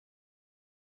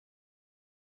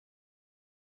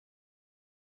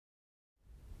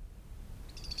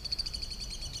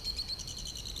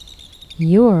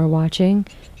You're watching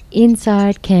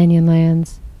Inside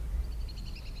Canyonlands.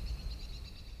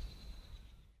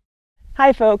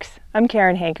 Hi folks, I'm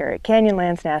Karen Hanker at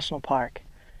Canyonlands National Park.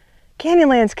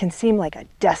 Canyonlands can seem like a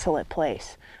desolate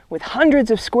place. With hundreds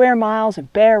of square miles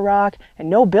of bare rock and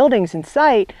no buildings in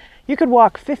sight, you could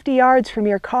walk 50 yards from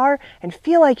your car and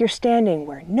feel like you're standing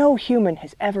where no human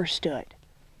has ever stood.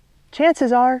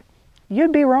 Chances are,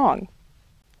 you'd be wrong.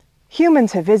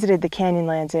 Humans have visited the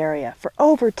Canyonlands area for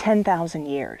over 10,000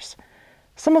 years.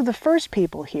 Some of the first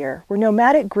people here were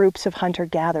nomadic groups of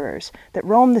hunter-gatherers that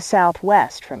roamed the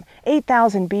southwest from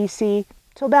 8,000 BC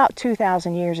to about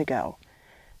 2,000 years ago.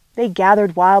 They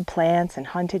gathered wild plants and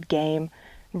hunted game,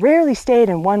 rarely stayed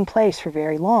in one place for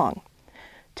very long.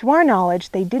 To our knowledge,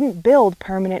 they didn't build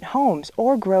permanent homes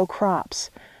or grow crops,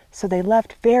 so they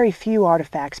left very few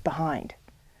artifacts behind.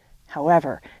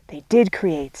 However, they did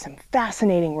create some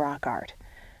fascinating rock art,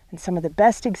 and some of the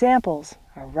best examples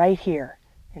are right here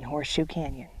in Horseshoe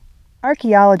Canyon.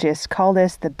 Archaeologists call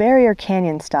this the Barrier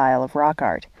Canyon style of rock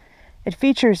art. It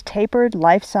features tapered,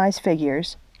 life-size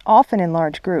figures, often in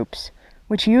large groups,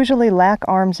 which usually lack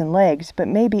arms and legs but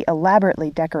may be elaborately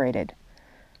decorated.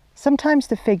 Sometimes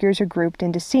the figures are grouped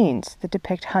into scenes that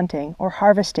depict hunting or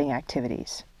harvesting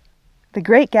activities. The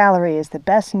Great Gallery is the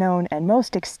best known and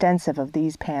most extensive of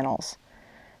these panels.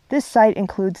 This site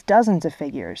includes dozens of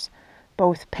figures,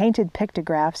 both painted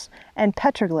pictographs and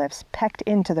petroglyphs pecked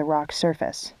into the rock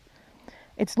surface.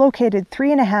 It's located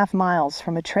 3.5 miles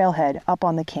from a trailhead up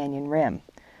on the canyon rim.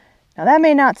 Now that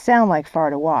may not sound like far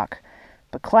to walk,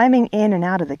 but climbing in and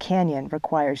out of the canyon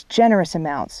requires generous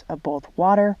amounts of both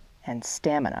water and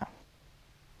stamina.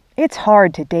 It's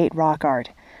hard to date rock art,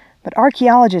 but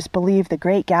archaeologists believe the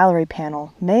Great Gallery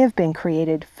panel may have been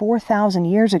created 4,000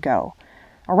 years ago,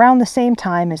 around the same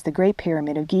time as the Great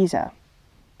Pyramid of Giza.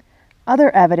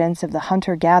 Other evidence of the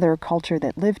hunter-gatherer culture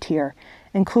that lived here,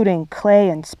 including clay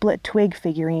and split twig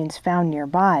figurines found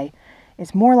nearby,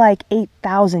 is more like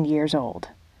 8,000 years old.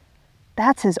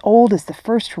 That's as old as the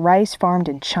first rice farmed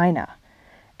in China,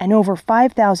 and over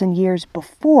 5,000 years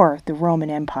before the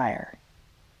Roman Empire.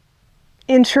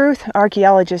 In truth,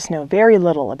 archaeologists know very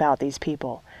little about these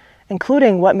people,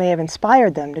 including what may have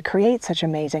inspired them to create such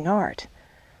amazing art.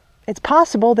 It's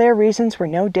possible their reasons were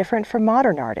no different from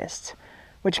modern artists,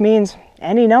 which means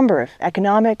any number of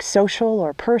economic, social,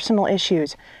 or personal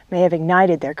issues may have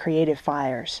ignited their creative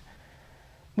fires.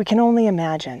 We can only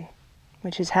imagine,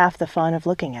 which is half the fun of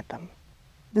looking at them.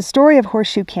 The story of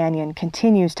Horseshoe Canyon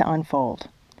continues to unfold.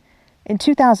 In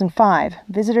 2005,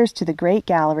 visitors to the Great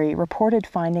Gallery reported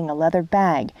finding a leather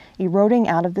bag eroding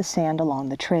out of the sand along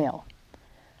the trail.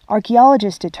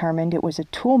 Archaeologists determined it was a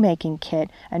tool-making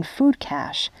kit and food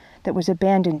cache that was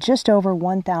abandoned just over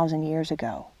 1,000 years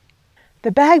ago.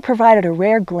 The bag provided a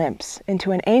rare glimpse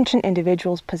into an ancient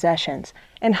individual's possessions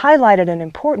and highlighted an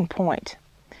important point.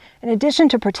 In addition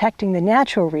to protecting the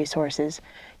natural resources,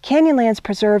 Canyonlands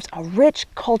preserves a rich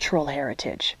cultural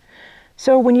heritage.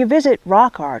 So when you visit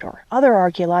rock art or other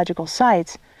archaeological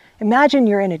sites, imagine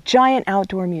you're in a giant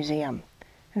outdoor museum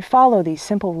and follow these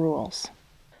simple rules.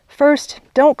 First,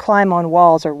 don't climb on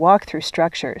walls or walk through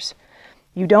structures.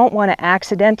 You don't want to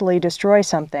accidentally destroy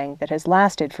something that has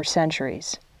lasted for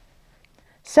centuries.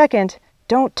 Second,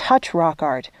 don't touch rock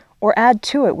art or add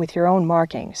to it with your own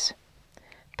markings.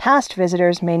 Past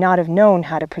visitors may not have known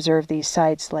how to preserve these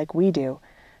sites like we do,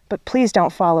 but please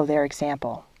don't follow their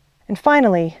example. And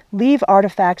finally, leave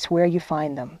artifacts where you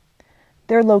find them.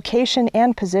 Their location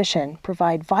and position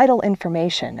provide vital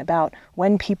information about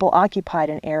when people occupied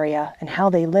an area and how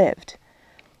they lived.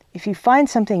 If you find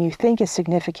something you think is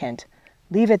significant,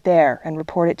 leave it there and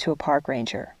report it to a park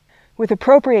ranger. With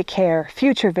appropriate care,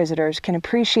 future visitors can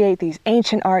appreciate these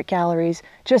ancient art galleries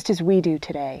just as we do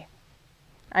today.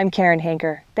 I'm Karen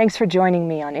Hanker. Thanks for joining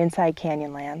me on Inside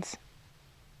Canyonlands.